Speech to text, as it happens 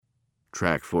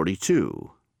Track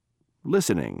 42.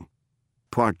 Listening.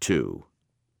 Part 2.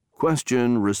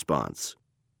 Question-Response.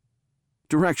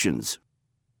 Directions.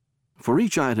 For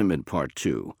each item in Part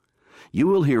 2, you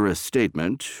will hear a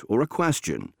statement or a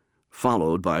question,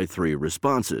 followed by 3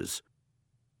 responses.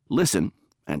 Listen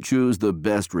and choose the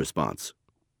best response.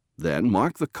 Then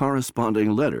mark the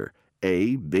corresponding letter,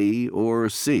 A, B, or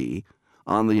C,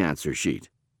 on the answer sheet.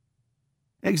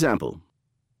 Example.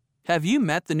 Have you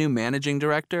met the new managing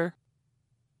director?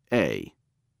 A.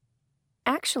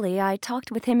 Actually, I talked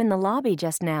with him in the lobby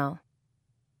just now.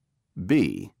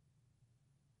 B.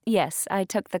 Yes, I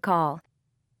took the call.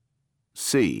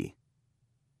 C.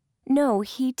 No,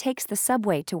 he takes the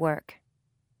subway to work.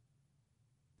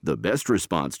 The best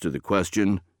response to the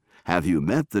question, "Have you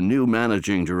met the new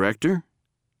managing director?"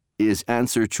 is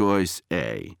answer choice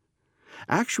A.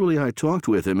 Actually, I talked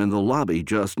with him in the lobby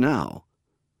just now.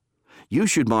 You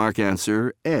should mark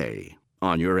answer A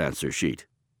on your answer sheet.